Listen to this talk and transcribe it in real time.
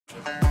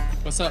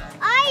What's up?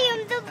 I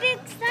am the big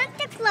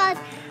Santa Claus.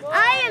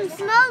 I am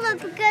smaller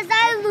because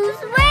I lose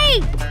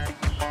weight.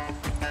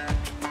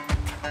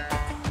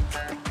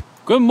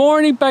 Good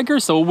morning,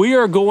 Packers. So we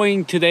are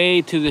going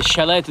today to the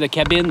chalet, to the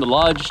cabin, the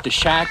lodge, the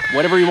shack,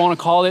 whatever you want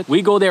to call it.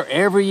 We go there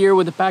every year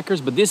with the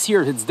Packers, but this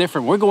year it's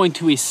different. We're going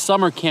to a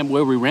summer camp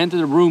where we rented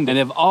a room and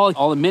have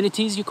all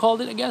amenities, you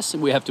called it, I guess.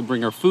 We have to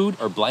bring our food,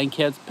 our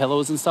blankets,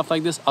 pillows and stuff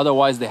like this.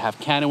 Otherwise, they have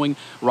canoeing,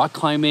 rock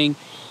climbing.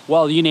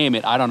 Well, you name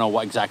it. I don't know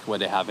exactly what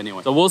they have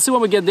anyway. So we'll see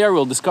when we get there.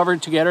 We'll discover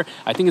it together.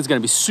 I think it's going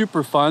to be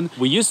super fun.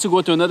 We used to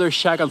go to another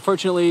shack.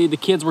 Unfortunately, the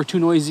kids were too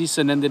noisy,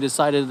 so then they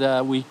decided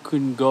that we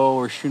couldn't go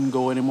or shouldn't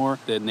go anymore.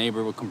 The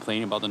neighbor would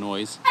complain about the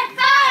noise.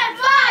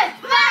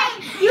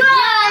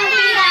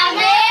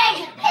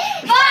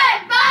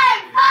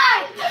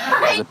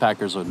 The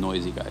Packers are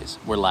noisy, guys.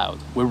 We're loud.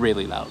 We're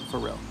really loud, for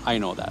real. I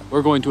know that.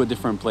 We're going to a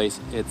different place.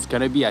 It's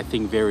gonna be, I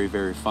think, very,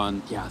 very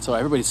fun. Yeah, so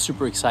everybody's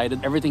super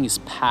excited. Everything is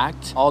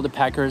packed. All the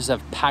Packers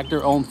have packed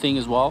their own thing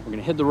as well. We're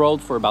gonna hit the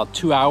road for about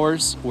 2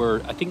 hours.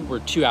 I think we're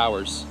 2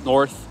 hours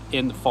north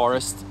in the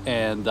forest.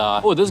 And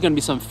oh, there's gonna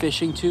be some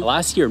fishing too.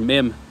 Last year,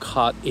 Mim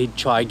caught a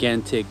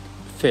gigantic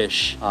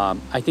fish.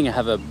 I think I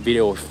have a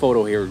video or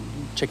photo here.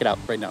 Check it out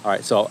right now. All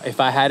right, so if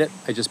I had it,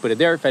 I just put it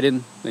there. If I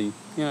didn't, then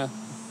yeah.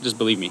 Just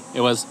believe me,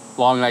 it was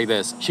long like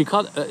this. She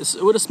caught,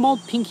 with a small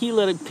pink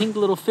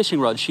little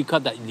fishing rod, she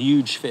caught that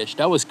huge fish.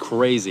 That was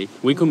crazy.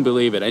 We couldn't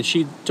believe it. And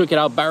she took it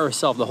out by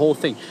herself, the whole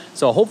thing.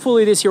 So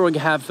hopefully this year we'll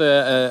have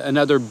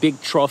another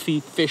big trophy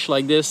fish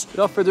like this.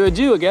 Without further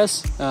ado, I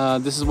guess,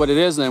 this is what it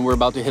is, and we're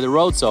about to hit the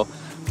road, so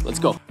let's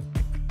go.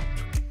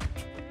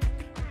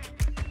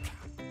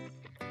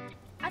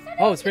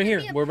 Oh, it's right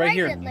here. We're right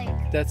here.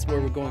 That's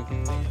where we're going.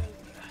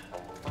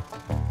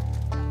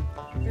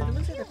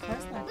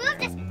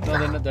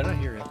 No, they're not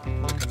here yet.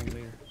 They're coming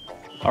later.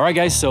 All right,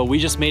 guys, so we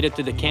just made it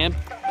to the camp.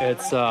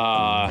 It's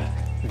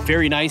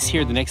very nice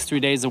here. The next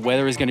 3 days, the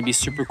weather is gonna be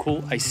super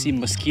cool. I see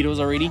mosquitoes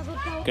already.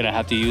 Gonna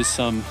have to use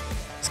some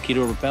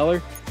mosquito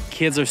repeller.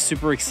 Kids are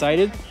super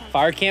excited.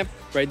 Fire camp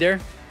right there.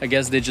 I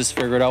guess they just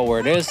figured out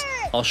where it is.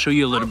 I'll show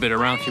you a little bit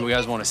around if you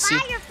guys wanna see.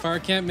 Fire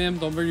camp, ma'am,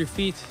 don't burn your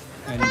feet.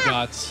 And you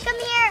got... Come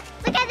here,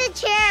 look at the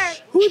chair.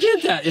 Who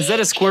did that? Is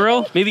that a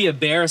squirrel? Maybe a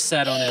bear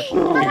sat on it.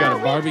 We got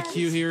a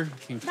barbecue here,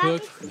 you can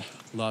cook.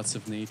 Lots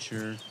of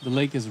nature. The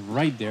lake is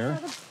right there.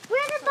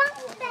 Where's the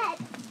bunk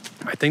bed?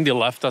 I think they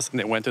left us and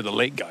they went to the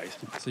lake, guys.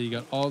 So you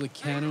got all the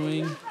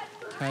canoeing,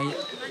 kayak.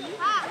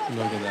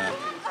 Look at that.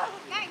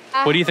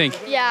 What do you think?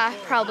 Yeah,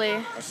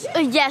 probably.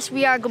 Yes,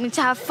 we are going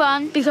to have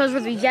fun because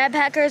we're the GAB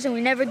Packers and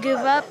we never give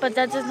up, but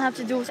that doesn't have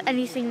to do with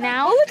anything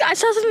now. Oh, look, I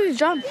saw something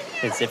jump.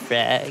 It's a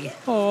frog.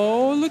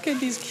 Oh, look at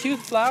these cute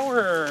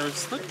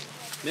flowers. Look.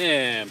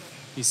 Damn.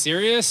 You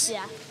serious?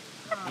 Yeah.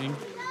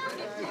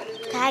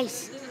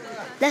 Guys,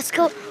 let's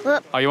go.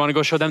 Look. Oh, you want to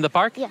go show them the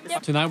park? Yeah.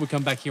 Tonight we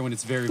come back here when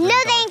it's very, very No,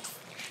 dark. thanks.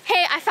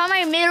 Hey, I found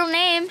my middle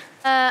name,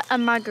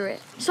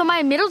 Margaret. So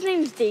my middle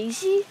name is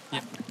Daisy?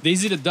 Yeah.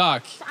 Daisy the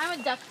duck. I'm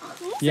a duck.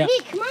 Yeah. Hey,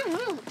 come on,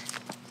 move.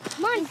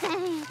 Come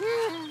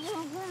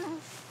on.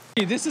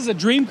 Hey, this is a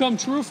dream come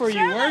true for you.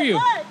 Where are you?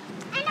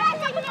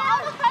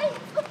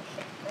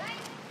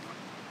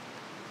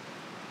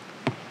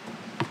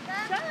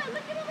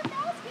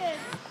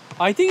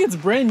 I think it's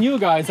brand new,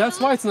 guys. That's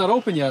why it's not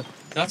open yet.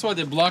 That's why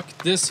they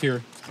blocked this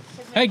here.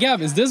 Hey,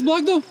 Gab, is this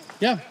blocked though?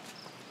 Yeah.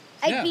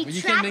 Yeah, but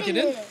you can make it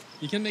in.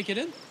 You can make it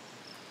in.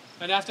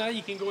 And after that,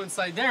 you can go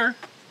inside there.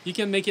 You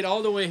can make it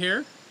all the way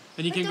here.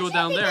 And you can go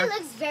down there. That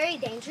looks very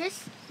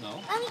dangerous. No.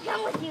 Let me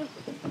come with you.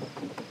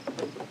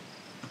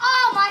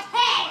 Oh, my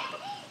head!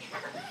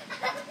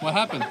 What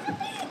happened?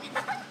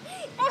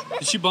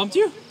 Did she bump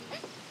you?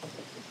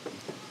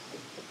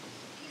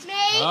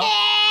 Made Oh,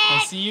 it!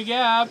 I see you,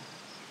 Gab.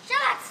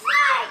 Shots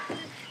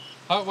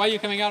fired! Why are you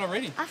coming out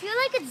already? I feel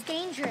like it's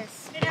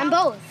dangerous. On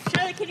both.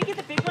 Charlie, can you get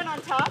the big one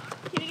on top?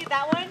 Can you get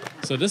that one?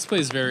 So this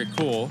place is very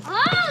cool.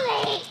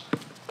 Ollie!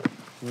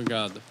 We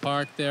got the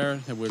park there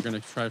that we're gonna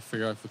try to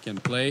figure out if we can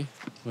play.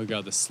 We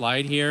got the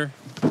slide here.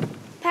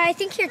 Pat, I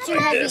think you're too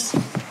heavy. Yes.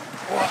 I'm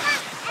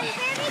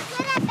very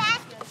good at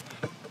basketball.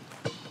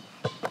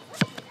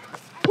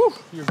 Whew,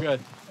 you're good.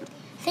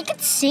 I think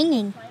it's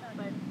singing.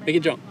 Make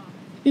it jump.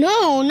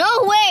 No,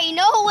 no way,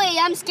 no way.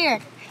 I'm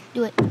scared.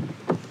 Do it.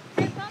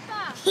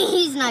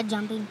 He's not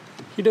jumping.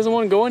 He doesn't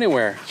want to go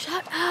anywhere.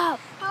 Shut up.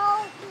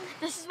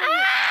 This is what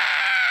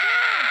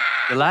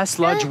The last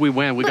lodge we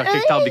went, we got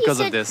kicked out because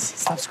of this.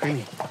 Stop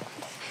screaming.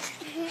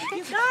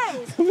 You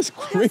guys, That was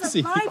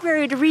crazy. there's a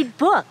library to read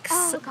books.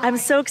 Oh, God. I'm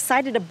so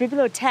excited. A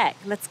bibliothèque.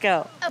 Let's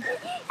go.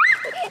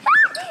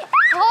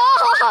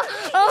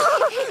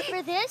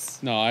 For this?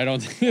 No, I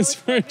don't think it's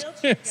for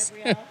this.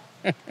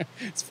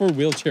 It's for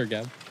wheelchair,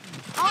 Gab.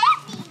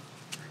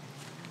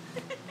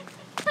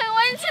 I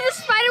went into the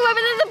spider web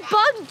and then the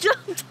bug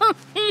jumped on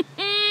me.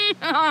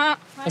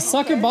 A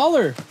soccer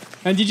baller.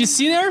 And did you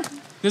see there?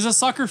 There's a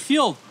soccer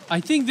field. I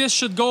think this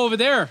should go over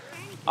there.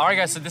 All right,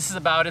 guys, so this is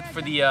about it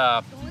for the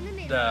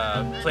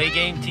the play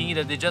game thingy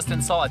that they just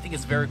installed. I think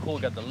it's very cool.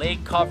 We got the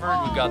lake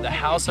covered, we got the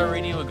house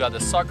already, we got the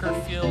soccer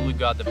field, we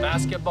got the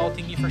basketball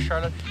thingy for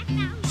Charlotte.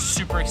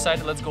 Super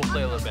excited. Let's go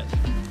play a little bit.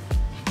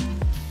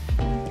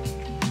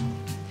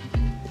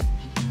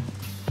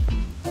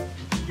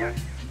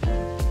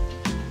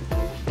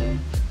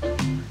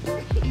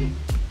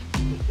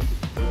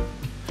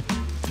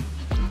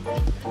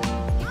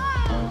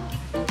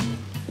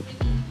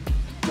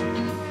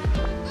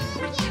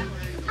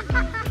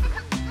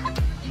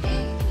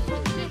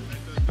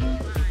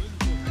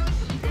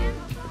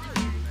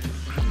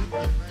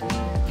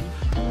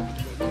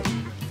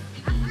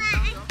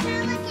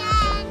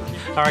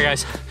 All right,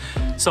 guys.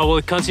 So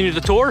we'll continue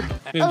the tour.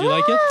 Did you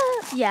like it?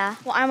 Yeah.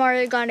 Well, I'm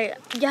already gonna.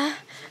 Yeah.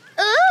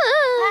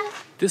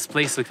 This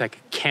place looks like a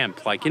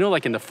camp, like, you know,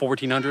 like in the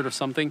 1400 or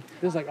something.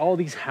 There's like all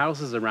these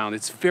houses around.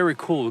 It's very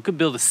cool. We could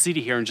build a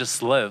city here and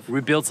just live.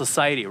 Rebuild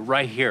society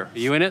right here. Are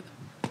you in it?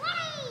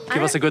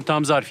 Give us a good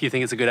thumbs up if you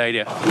think it's a good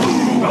idea. I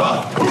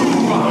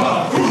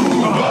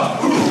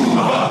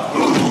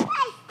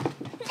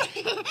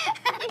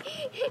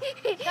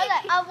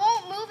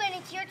won't move and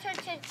it's your turn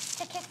to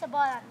kick the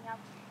ball at me.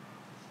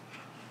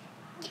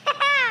 Yeah,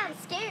 I'm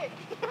scared.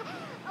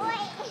 Oh,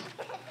 wait.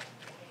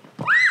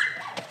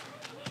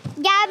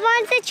 Dad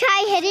wants to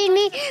try hitting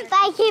me, but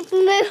I keep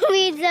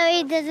moving so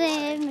he doesn't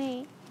hit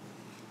me.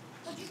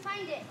 Did you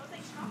find it?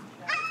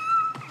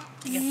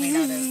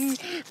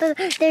 But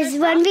there's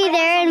one bee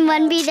there and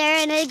one bee there,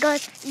 and it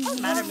goes.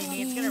 Doesn't matter,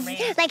 Mimi. It's gonna rain.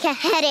 Like a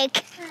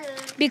headache.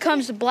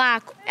 Becomes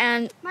black,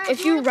 and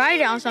if you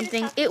write it on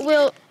something, it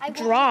will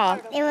draw.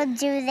 It will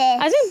do this.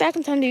 I think back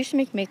in time they used to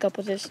make makeup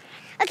with this.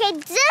 Okay,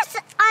 just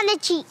on the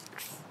cheeks,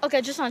 Okay,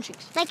 just on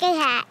cheeks. like a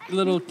hat.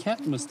 Little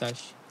cat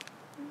mustache.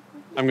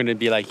 I'm gonna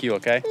be like you,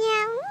 okay?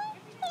 Meow.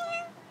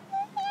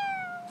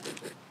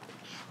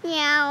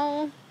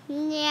 Meow.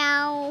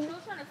 Meow.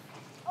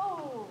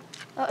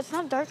 Oh, it's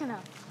not dark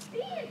enough.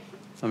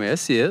 I mean, I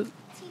see it.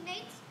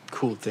 Teammates,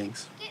 Cool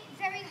things. get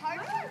very hard.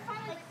 Like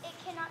it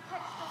cannot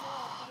touch the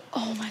wall.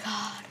 Oh my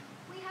God.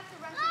 We have to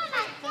run to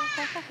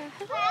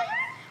the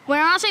Well,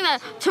 I'm not saying that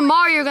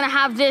tomorrow you're gonna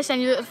have this,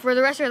 and for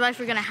the rest of your life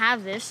you're gonna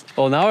have this.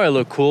 Oh, now I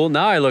look cool.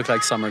 Now I look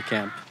like summer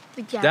camp.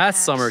 That's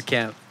summer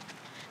camp.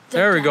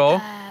 There we go.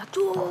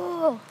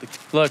 Cool.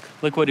 Look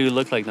what you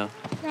look like now.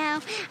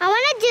 Now, I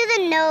want to do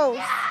the nose.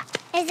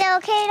 Is it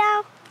okay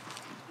now?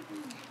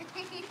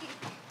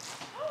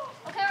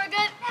 Okay, we're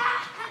good.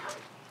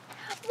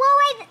 Whoa,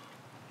 wait.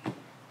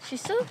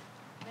 She's still.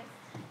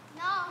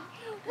 No.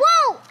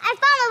 Whoa, I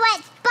found a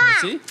wet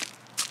spot. See?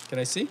 Can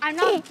I see? I'm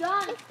not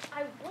done.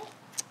 I won't.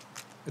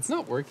 It's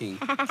not working.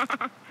 What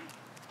kind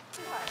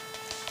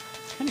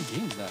of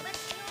game is that?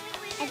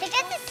 I think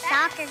it's a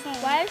soccer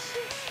game. Why is she?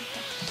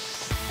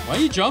 Why are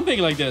you jumping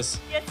like this?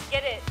 Yes,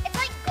 get it. It's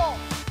like golf.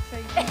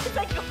 It's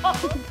like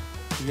golf.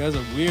 You guys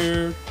are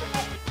weird.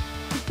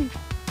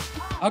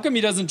 How come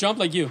he doesn't jump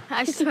like you?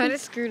 I swear to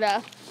screwed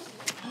up.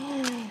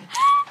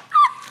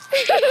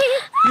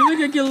 You look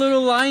like a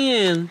little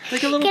lion.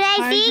 Like a little Can I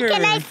tiger. see?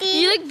 Can I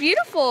see? You look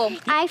beautiful.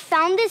 I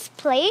found this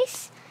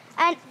place,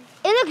 and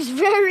it looks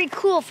very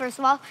cool, first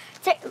of all.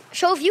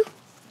 Show view.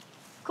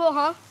 Cool,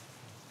 huh?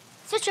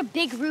 Such a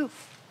big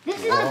roof. This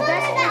is the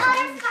best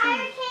place. Fire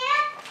camp?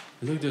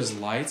 Look, there's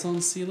lights on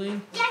the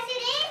ceiling. Yes, it is.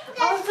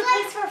 Oh, it's a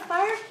place for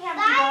fire camp,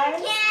 you Fire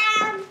guys.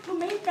 camp. Who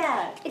made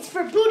that? It's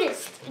for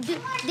Buddhists.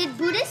 Did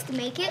Buddhists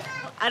make it?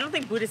 I don't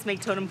think Buddhists make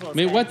totem poles.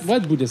 Wait, guys.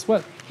 what Buddhist?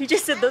 What? He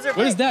just said those are.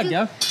 What is that,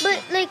 Gab?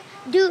 But like,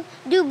 do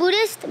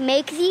Buddhists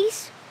make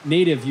these?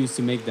 Native used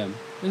to make them.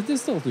 They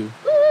still do.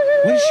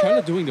 What is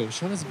Charlotte doing though?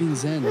 Charlotte's being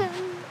zen. I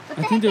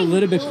think they're a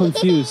little bit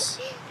confused.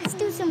 Let's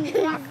do some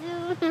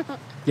wazoo.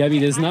 Gabby,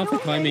 there's not for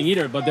climbing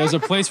either, but there's a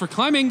place for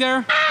climbing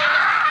there.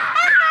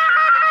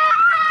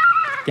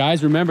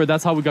 Guys, remember,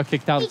 that's how we got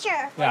kicked out. Teacher.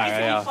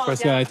 Yeah. Of fall course,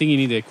 down. I think you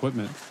need the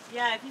equipment.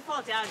 Yeah, if you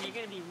fall down, you're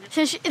gonna be.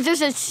 Since if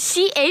there's a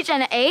CH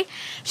and an A,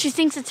 she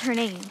thinks it's her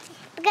name.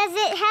 Because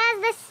it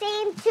has the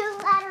same 2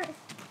 letters.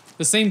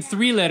 The same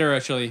 3-letter,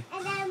 actually.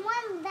 And then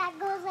one that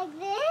goes like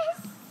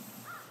this.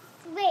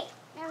 Wait.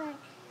 Never mind.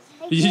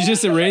 Like Did you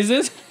just erase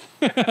it?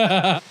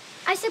 I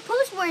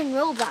suppose we're in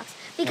Roblox.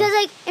 Because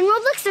like in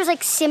Roblox there's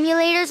like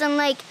simulators and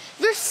like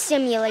there's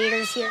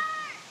simulators here.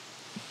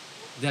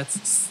 That's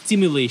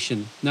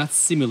stimulation, not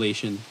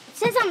simulation. It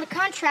says on the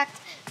contract,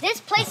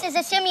 this place is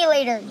a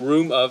simulator.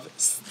 Room of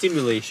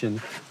stimulation.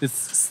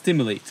 It's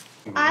stimulate.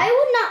 I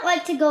would not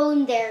like to go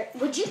in there.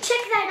 Would you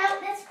check that out?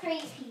 That's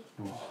crazy.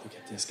 Oh, look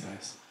at this,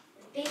 guys.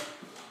 Big. Do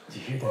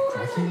you hear that Oh,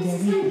 cracking, this is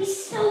gonna Gabby? be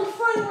so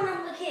fun when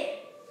I'm a kid.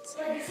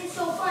 Like, this is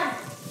so fun.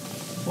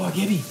 Wow,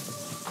 Gabby.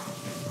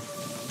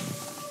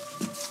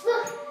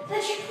 Look,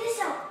 check this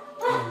out.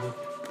 Wow.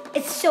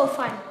 It's so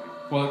fun.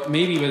 Well,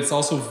 maybe, but it's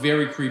also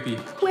very creepy.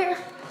 Where?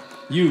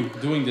 You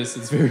doing this,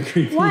 it's very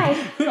creepy. Why?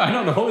 I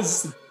don't know.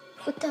 It's...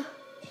 What the? Did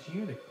you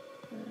hear that?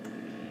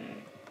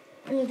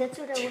 I mean, that's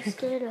what I was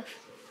scared of.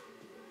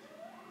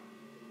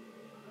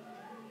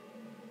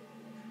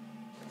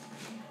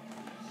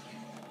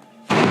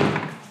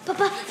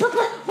 Papa,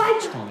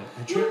 why'd you? On it.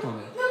 I tripped on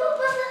it. No,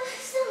 Papa,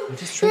 stop. You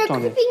just tripped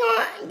on it. On. I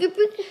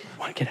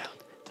want to get out.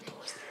 The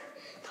door's there.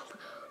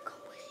 Go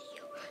with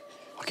you.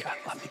 Okay,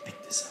 let me pick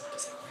this up.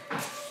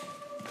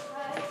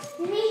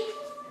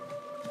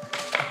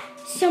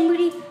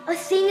 Somebody, a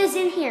thing is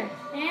in here.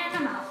 And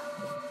I'm out.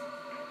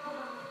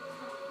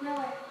 No,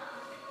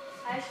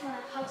 I just want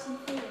to hug some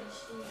food and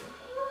just eat it.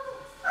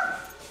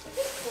 Is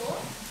this cool?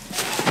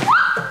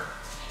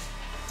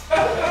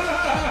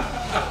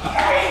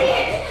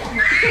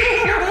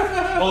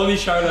 Only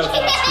Charlotte's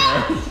not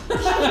scared.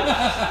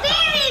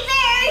 Very,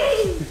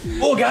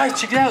 very. Oh,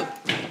 guys, check it out.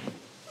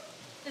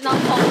 It's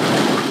not cold.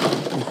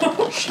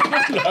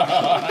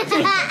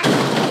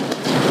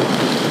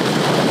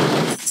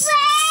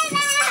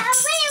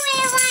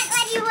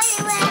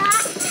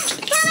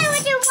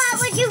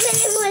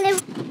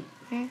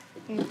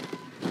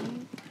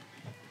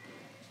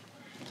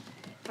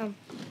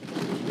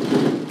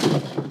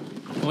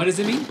 What does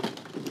it mean?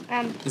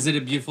 Is it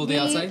a beautiful day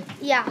outside?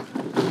 Yeah,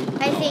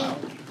 I think.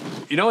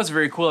 You know what's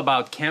very cool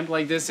about camp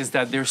like this is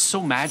that they're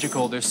so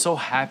magical, they're so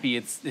happy.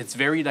 It's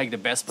very like the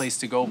best place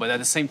to go, but at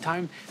the same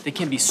time, they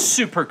can be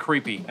super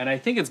creepy. And I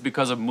think it's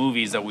because of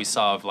movies that we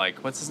saw of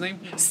like, what's his name?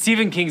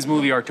 Stephen King's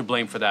movie are to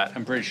blame for that.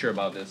 I'm pretty sure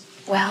about this.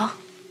 Well,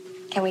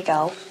 can we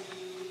go?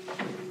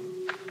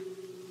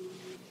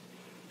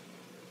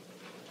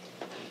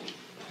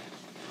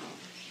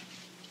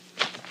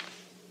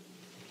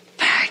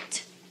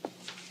 Bert.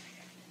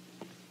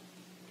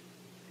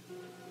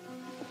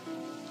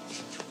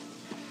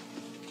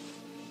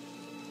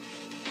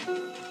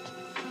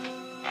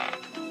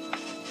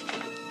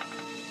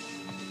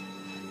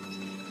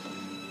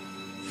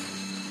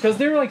 Because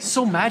they're like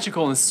so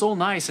magical and so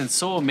nice and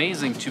so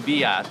amazing to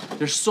be at.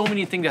 There's so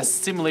many things that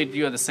stimulate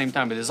you at the same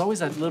time, but there's always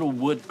that little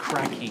wood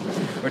cracking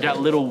or that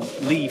little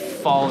leaf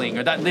falling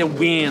or that little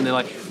wind. And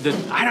like,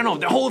 I don't know,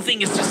 the whole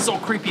thing is just so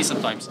creepy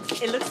sometimes.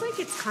 It looks like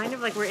it's kind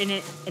of like we're in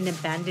an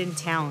abandoned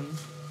town.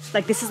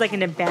 Like this is like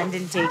an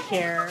abandoned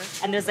daycare,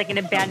 and there's like an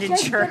abandoned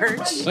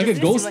church. Like a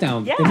ghost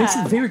town. Yeah. It makes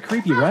it very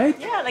creepy, right?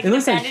 Yeah, like it an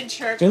looks abandoned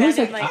church. It looks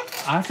abandoned,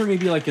 like after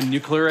maybe like a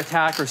nuclear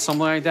attack or something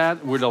like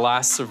that, we're the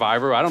last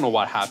survivor. I don't know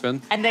what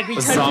happened. and like we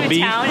A turn to a zombie.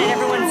 town and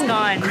everyone's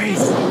gone.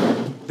 Crazy.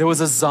 There was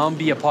a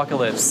zombie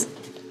apocalypse.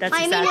 That's I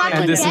mean, exactly what And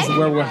what this it is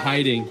where we're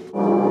hiding.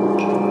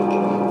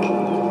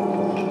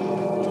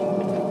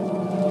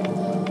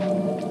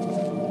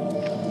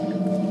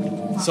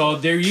 So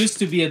there used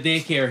to be a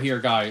daycare here,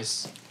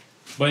 guys.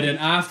 But then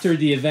after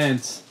the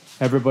event,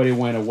 everybody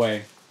went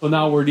away. So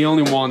now we're the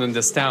only one in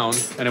this town,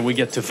 and then we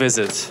get to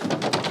visit.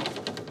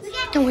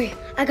 Don't worry,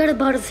 I got a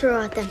bottle to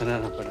throw at them.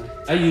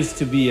 That used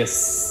to be a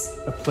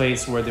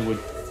place where they would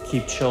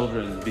keep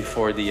children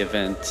before the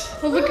event.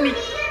 Oh, look at me.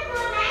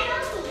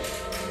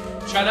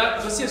 Shut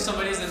up. Let's see if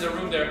somebody's in the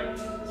room there.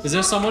 Is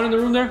there someone in the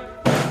room there?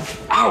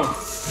 Ow!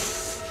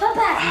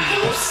 Papa,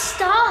 can you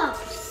stop?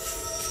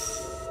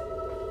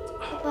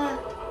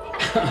 Papa.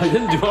 I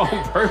didn't do it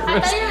on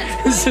purpose.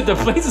 The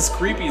place is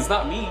creepy. It's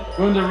not me.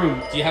 Go in the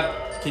room. Do you have?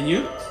 Can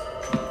you?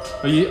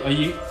 Are you?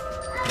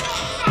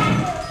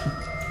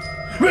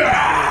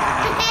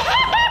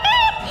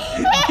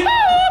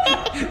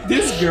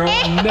 This girl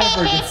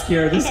never gets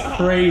scared. This is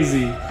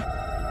crazy.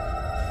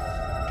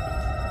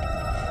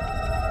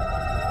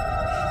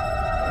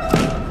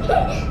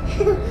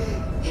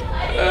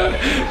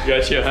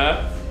 Gotcha,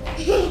 huh?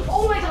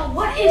 Oh my god,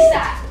 what is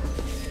that?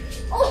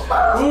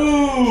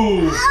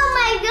 Ooh! Oh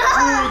my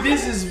god! Ooh,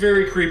 this is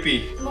very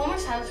creepy.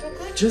 Momo's house real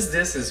quick. Just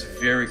this is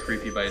very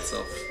creepy by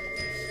itself.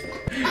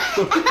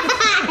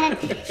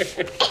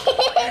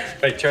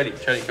 Hey, Charlie,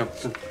 come.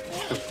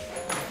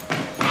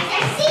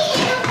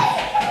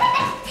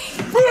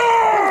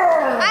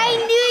 I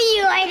knew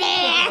you were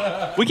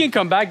there! We can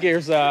come back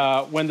here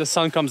when the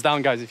sun comes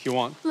down, guys, if you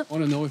want. I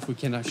want to know if we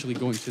can actually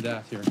go into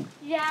that here.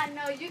 Yeah,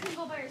 no, you can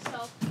go by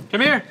yourself.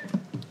 Come here.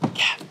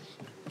 Yeah.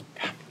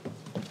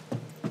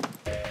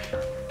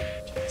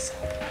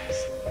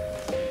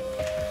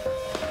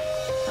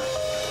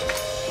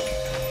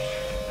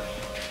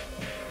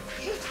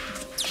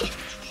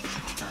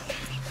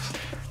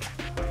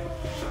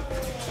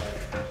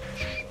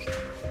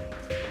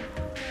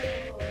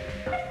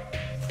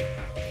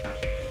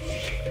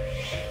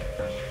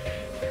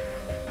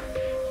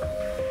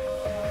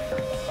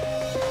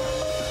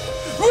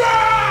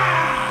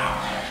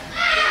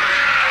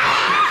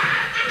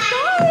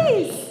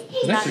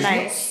 Not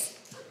nice.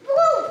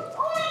 Oh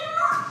my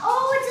god!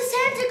 Oh, it's a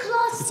Santa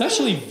Claus! It's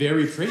actually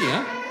very pretty,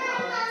 huh?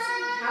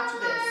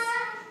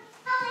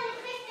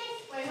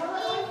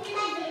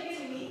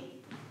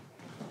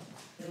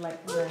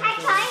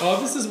 Oh,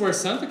 this is where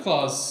Santa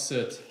Claus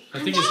sits. I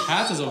think his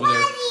hat is over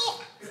there.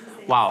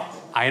 Wow,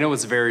 I know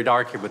it's very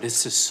dark here, but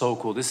this is so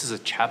cool. This is a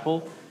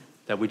chapel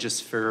that we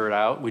just figured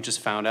out, we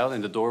just found out,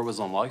 and the door was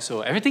unlocked.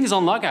 So everything is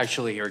unlocked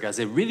actually here, guys.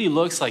 It really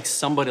looks like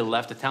somebody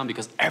left the town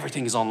because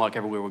everything is unlocked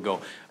everywhere we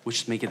go,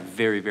 which make it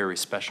very, very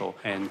special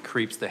and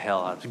creeps the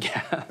hell out of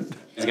Gab.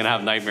 He's gonna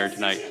have a nightmare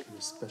tonight.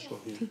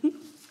 Special here.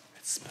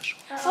 It's special.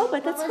 Oh,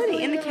 but that's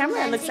funny. In the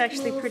camera, it looks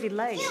actually pretty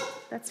light.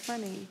 That's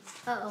funny.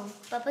 Uh-oh.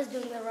 Papa's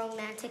doing the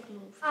romantic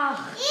move.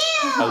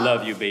 I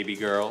love you, baby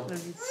girl. Blur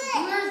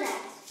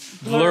that.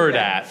 Blur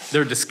that.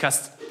 They're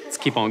disgusting. Let's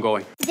keep on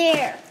going.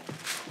 There.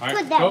 All right,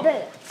 Put that go.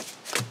 boot.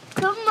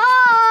 Come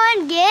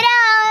on, get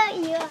out.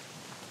 Yeah.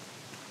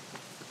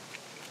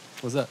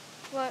 What's that?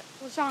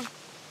 What's wrong?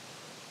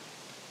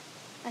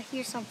 I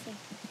hear something.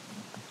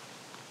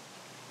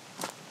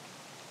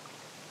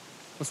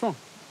 What's wrong?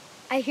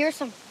 I hear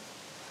something.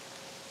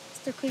 It's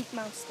the creek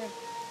monster.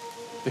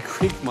 The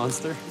creek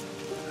monster.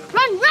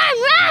 Run, run,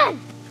 run!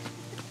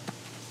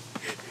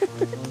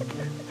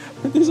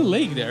 There's a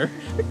lake there.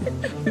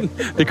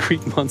 The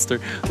creek monster.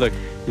 Look,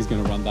 he's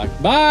gonna run back.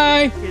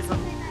 Bye.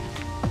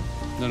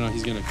 No,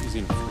 he's gonna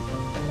freak out.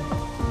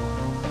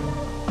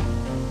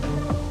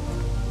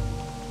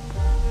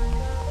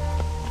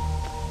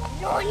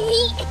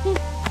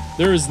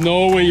 There is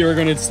no way you're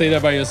gonna stay there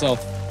by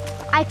yourself.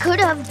 I could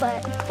have,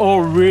 but Oh,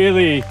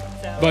 really?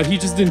 But he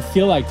just didn't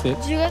feel like it.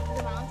 Did you get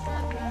the mouse?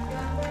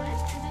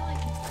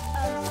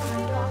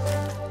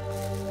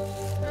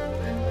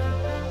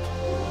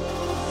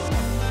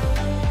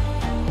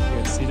 You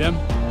guys see them?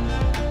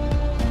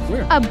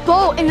 Where? A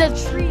boat in the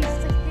trees.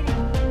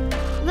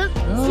 look,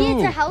 see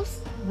it's Oh. a house.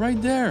 Right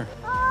there.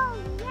 Oh,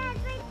 yeah,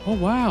 it's right. Oh,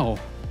 wow.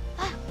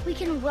 We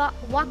can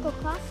walk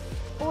across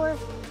or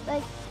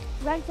like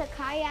rent a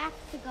kayak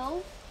to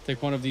go.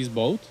 Take one of these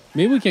boats.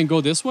 Maybe we can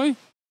go this way?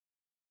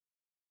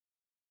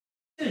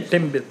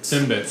 Timbits.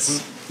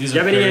 Timbits. These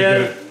are very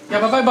good. Yeah,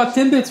 bye-bye, about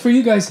Timbits for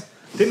you guys.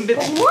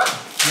 Timbits.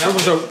 Yeah,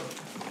 what's up?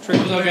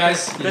 What's up, guys?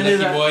 You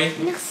lucky boy.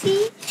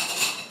 Merci.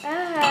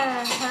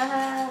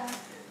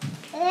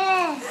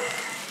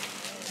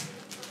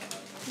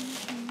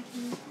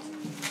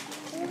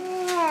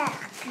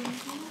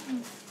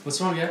 What's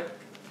wrong, yeah?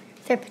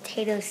 They're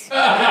potatoes.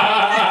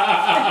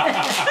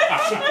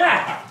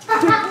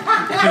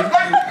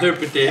 They're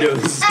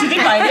potatoes. Did he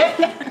bite it?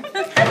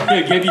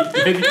 Yeah,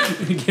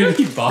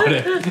 Gabby bought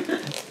it.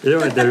 Yeah,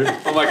 right there.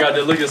 Oh my god,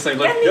 they look the same.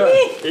 Like, Yeah,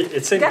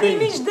 it's same thing.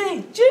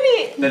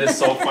 Jimmy! that is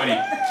so funny.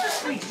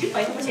 Wait, did you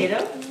bite the potato?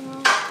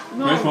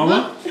 Nice,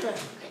 mama?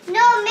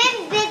 No,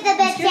 Min bit the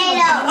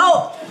potato.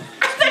 Oh!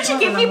 I thought you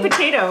gave me a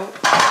potato.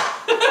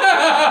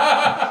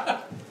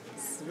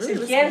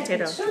 Really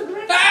potato.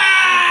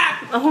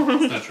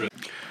 That's not true.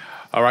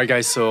 All right,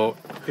 guys, so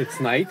it's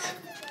night.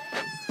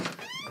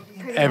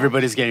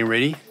 Everybody's getting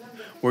ready.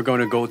 We're going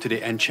to go to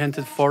the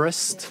enchanted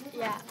forest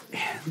Yeah.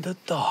 in the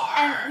dark.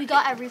 And we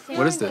got everything.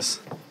 What is this?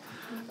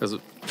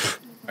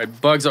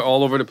 Bugs are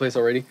all over the place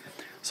already.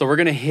 So we're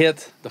gonna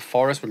hit the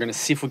forest. We're gonna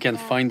see if we can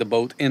find the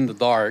boat in the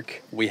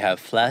dark. We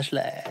have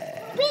flashlight.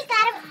 We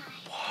got him.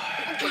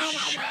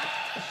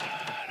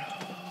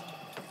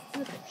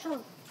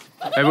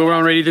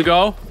 Everyone ready to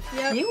go?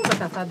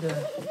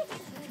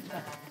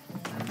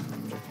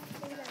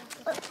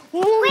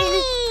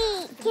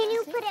 Wait, can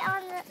you put it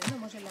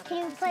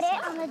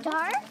on the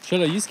dark?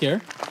 Should I? You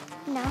scared?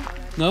 No.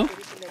 No?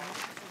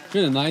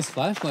 Got a nice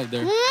flashlight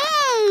there.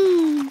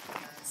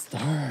 It's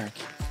dark.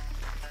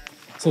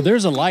 So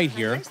there's a light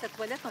here,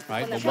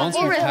 right? But once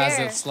we pass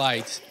that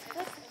light,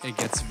 it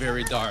gets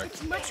very dark.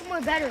 It's much more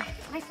better.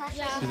 My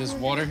flashlight. See this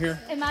water here?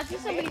 Imagine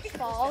somebody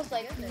falls,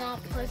 like,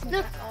 not pleasant.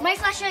 Look, my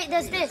flashlight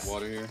does this.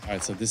 Water here. All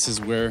right, so this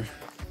is where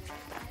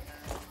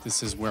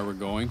we're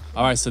going.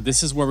 All right, so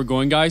this is where we're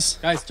going, guys.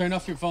 Guys, turn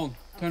off your phone.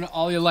 Turn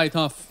all your light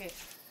off. Okay.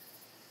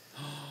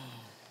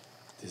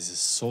 This is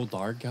so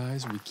dark,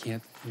 guys. We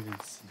can't even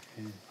see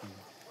anything.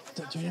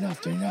 Turn it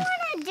off. Turn it off.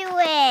 I want to do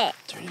it.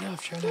 Turn it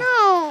off. Shut up.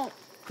 No.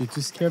 You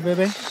too scared,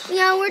 baby?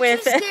 Yeah, we're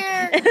With too it.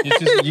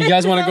 scared. You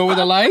guys want to go with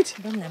the light?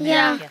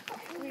 Yeah.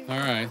 All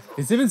right.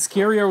 It's even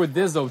scarier with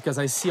this though because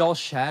I see all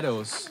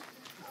shadows.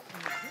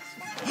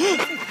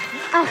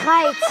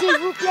 Arrête, s'il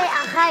vous plaît,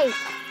 arrête.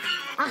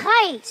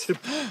 Arrête.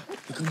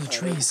 Look on the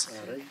trees.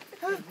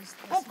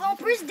 On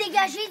peut se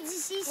dégager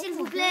d'ici, s'il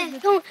vous plaît.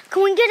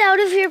 Can we get out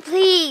of here,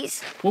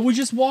 please? Well, we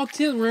just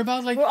walked in. We're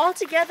about like We're all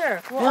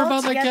together. We're we're all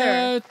about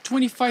together. like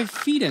 25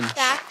 feet in.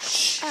 Back.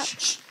 Shh,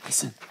 shh.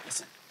 Listen.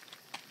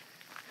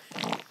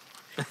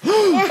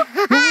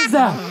 What was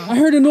that? I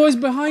heard a noise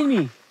behind me.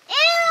 Ew!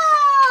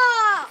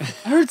 I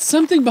heard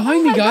something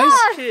behind me, guys.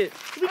 Shit.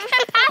 We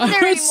can't pass I there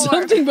heard anymore.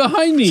 something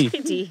behind me.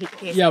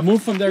 Okay. Yeah,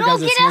 move from there, No,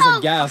 guys. It get smells out.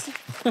 like gas.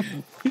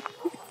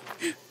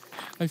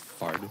 I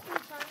farted.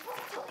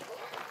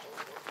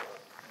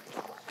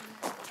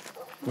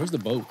 Where's the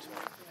boat?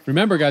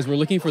 Remember, guys, we're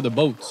looking for the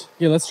boat.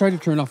 Yeah, let's try to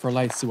turn off our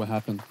lights, see what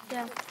happens.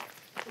 Yeah.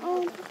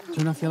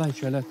 Turn off your light,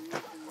 Charlotte.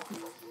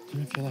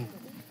 Turn off your light.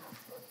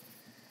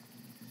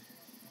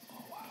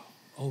 Oh, wow.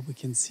 All we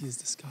can see is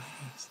the sky,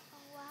 guys.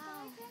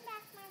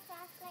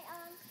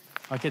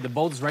 Okay, the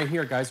boat is right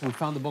here, guys. We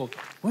found the boat.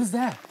 What is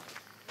that?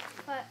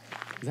 What?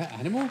 Is that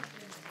animal?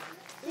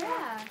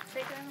 Yeah.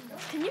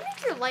 Can you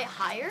make your light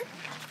higher?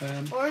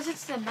 Um, Or is it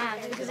the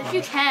max? Because if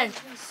you can,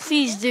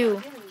 please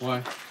do.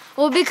 why?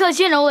 Well, because,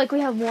 you know, like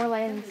we have more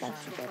light and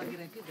stuff.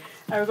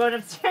 Are we going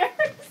upstairs?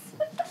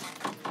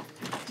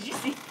 Did you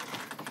see?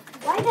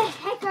 Why the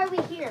heck are we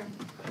here?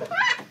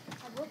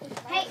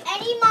 Hey,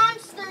 any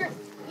monster,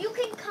 you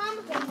can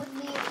come home with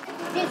me.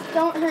 Just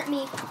don't hurt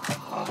me.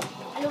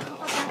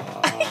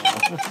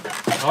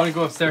 I want to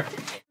go upstairs.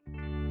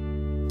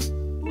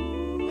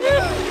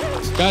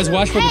 Guys,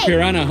 watch for the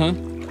piranha, huh?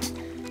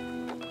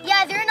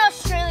 Yeah, they're in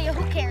Australia.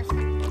 Who cares?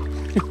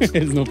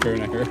 There's no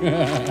piranha here.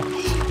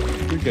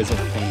 You guys are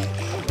funny.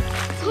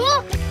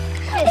 Cool.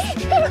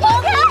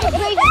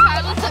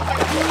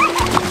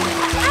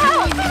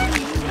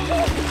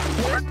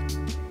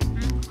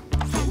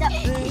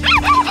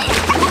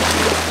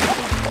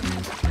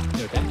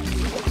 You okay?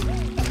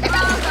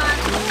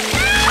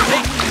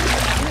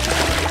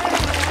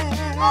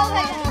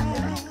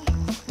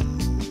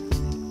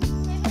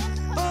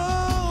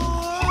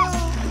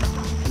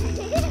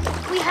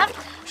 We have,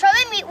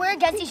 Charlotte and me, we're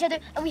against each other,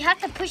 and we have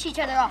to push each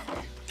other off.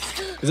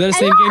 Is that the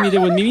same game you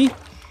did with Mimi?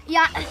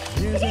 Yeah.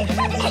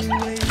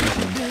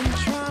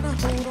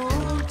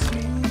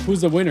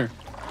 Who's the winner?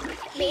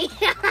 Me.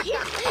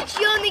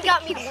 She only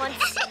got me once.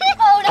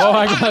 Oh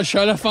my gosh,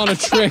 Charlotte found a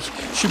trick.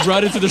 She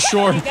brought it to the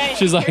shore.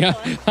 She's like,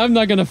 I'm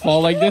not gonna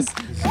fall like this.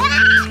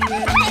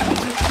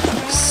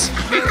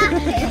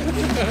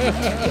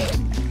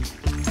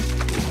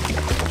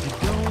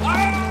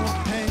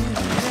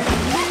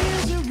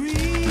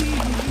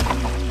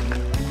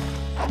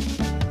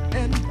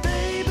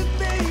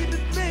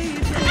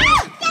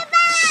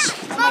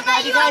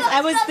 You guys,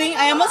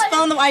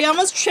 I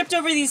almost tripped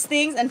over these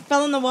things and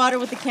fell in the water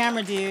with the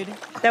camera, dude.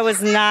 That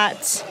was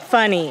not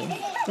funny.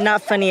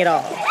 Not funny at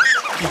all.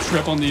 You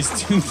trip on these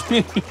two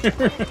things.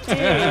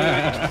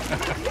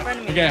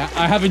 Okay,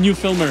 I have a new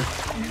filmer.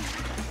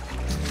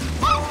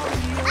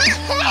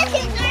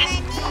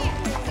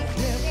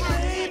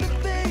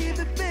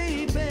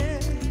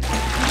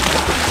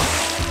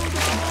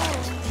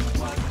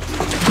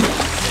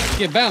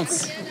 Get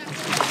bounce.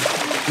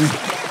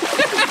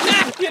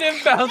 You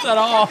didn't bounce at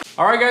all.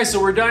 All right, guys, so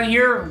we're done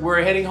here.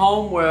 We're heading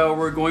home. Well,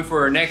 we're going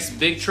for our next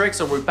big trick.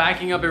 So we're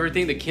packing up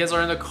everything. The kids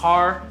are in the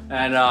car.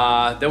 And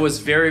that was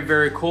very,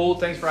 very cool.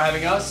 Thanks for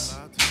having us.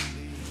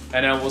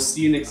 And we'll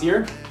see you next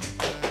year.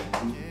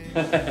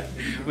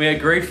 We had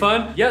great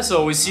fun. Yeah,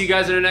 so we'll see you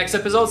guys in the next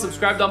episode.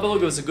 Subscribe down below.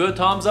 Give us a good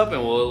thumbs up.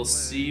 And we'll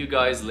see you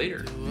guys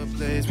later.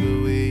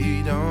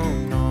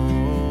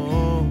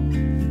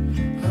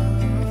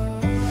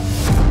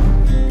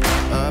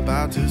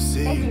 About to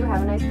see. Thank you.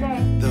 Have a nice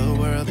day. The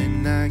world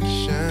in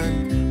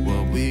action,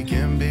 what we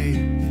can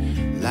be.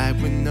 Life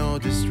with no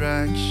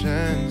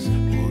distractions,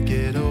 we'll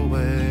get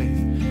away.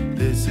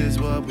 This is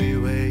what we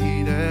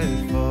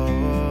waited for.